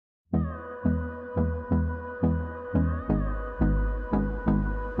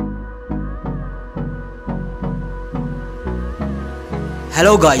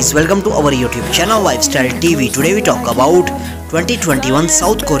Hello guys, welcome to our YouTube channel Lifestyle TV. Today we talk about 2021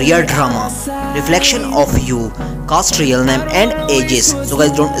 South Korea drama Reflection of You, cast, real name and ages. So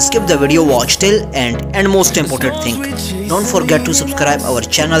guys, don't skip the video, watch till end. And most important thing, don't forget to subscribe our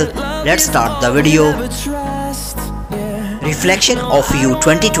channel. Let's start the video. Reflection of You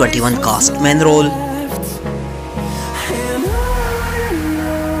 2021 cast. Main role: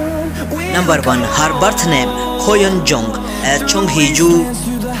 Number 1. Her birth name Hyun Jung as Chung Hee-joo.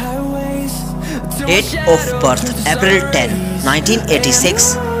 Date of birth April 10,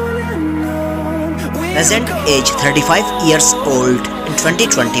 1986. Present age 35 years old in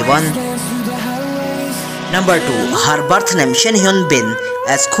 2021. Number 2. Her birth name Shin Hyun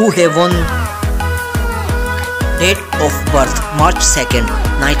as Koo Hae-won. Date of birth March 2nd,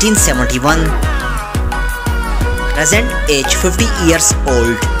 1971. Present age 50 years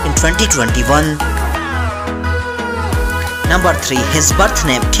old in 2021. Number 3. His birth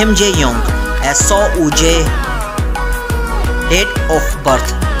name Kim Jae-young as So Woo-jae. Date of birth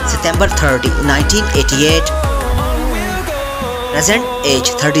September 30, 1988. Present age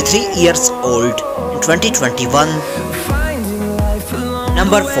 33 years old in 2021.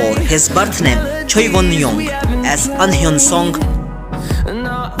 Number 4. His birth name Choi Won-young as An Song.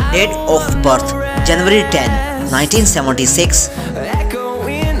 Date of birth January 10, 1976.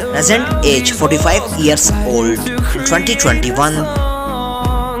 Present age 45 years old in 2021.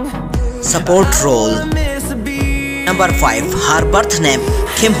 Support role. Number 5. Her birth name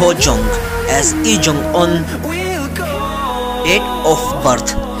Kim Ho-jung as Lee Jung-un. Date of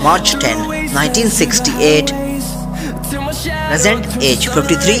birth March 10, 1968. Present age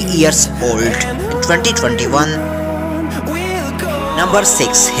 53 years old in 2021. Number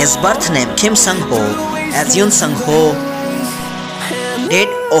 6. His birth name Kim Sang-ho as Yoon Sang-ho.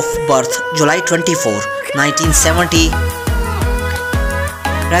 Date of birth July 24, 1970.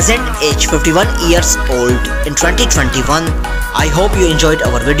 Present age 51 years old in 2021. I hope you enjoyed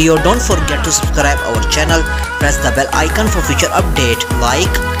our video. Don't forget to subscribe our channel. Press the bell icon for future update.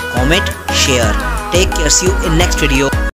 Like, comment, share. Take care. See you in next video.